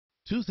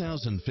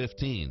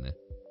2015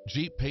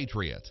 Jeep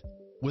Patriot.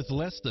 With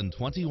less than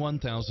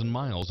 21,000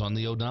 miles on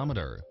the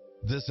odometer,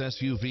 this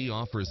SUV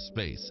offers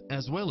space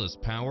as well as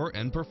power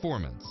and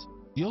performance.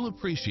 You'll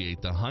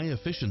appreciate the high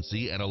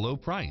efficiency at a low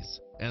price,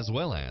 as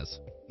well as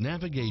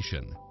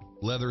navigation,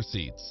 leather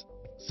seats,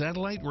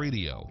 satellite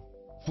radio,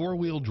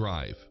 four-wheel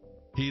drive,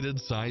 heated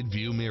side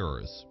view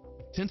mirrors,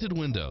 tinted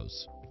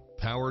windows,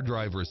 power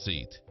driver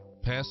seat,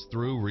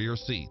 pass-through rear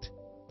seat,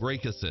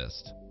 brake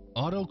assist,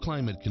 auto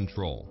climate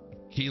control,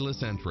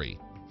 keyless entry,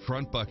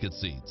 front bucket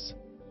seats,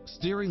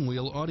 steering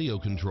wheel audio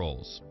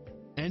controls,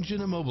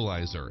 engine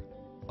immobilizer,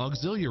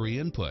 auxiliary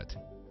input.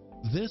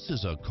 This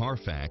is a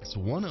Carfax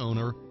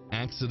one-owner,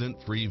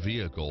 accident-free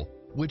vehicle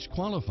which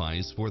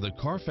qualifies for the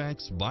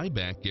Carfax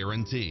buyback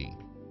guarantee.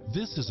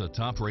 This is a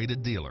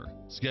top-rated dealer.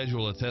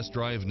 Schedule a test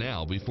drive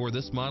now before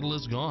this model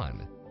is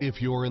gone. If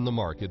you're in the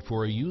market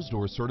for a used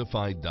or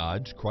certified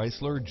Dodge,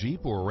 Chrysler,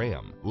 Jeep, or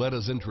Ram, let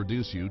us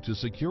introduce you to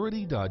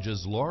Security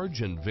Dodge's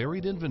large and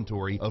varied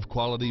inventory of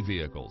quality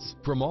vehicles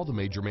from all the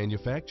major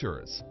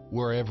manufacturers,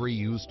 where every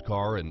used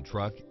car and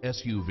truck,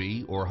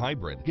 SUV, or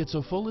hybrid gets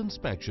a full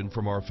inspection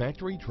from our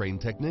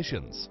factory-trained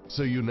technicians,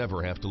 so you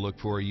never have to look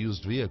for a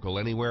used vehicle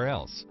anywhere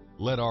else.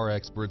 Let our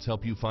experts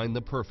help you find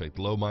the perfect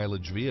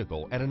low-mileage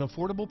vehicle at an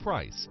affordable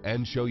price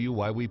and show you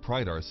why we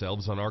pride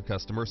ourselves on our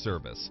customer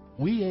service.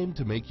 We aim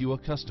to make you a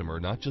customer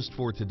not just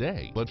for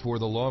today, but for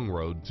the long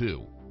road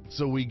too.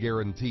 So we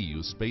guarantee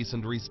you space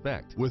and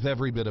respect with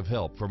every bit of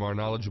help from our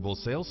knowledgeable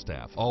sales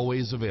staff,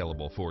 always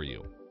available for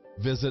you.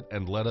 Visit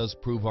and let us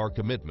prove our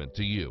commitment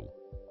to you.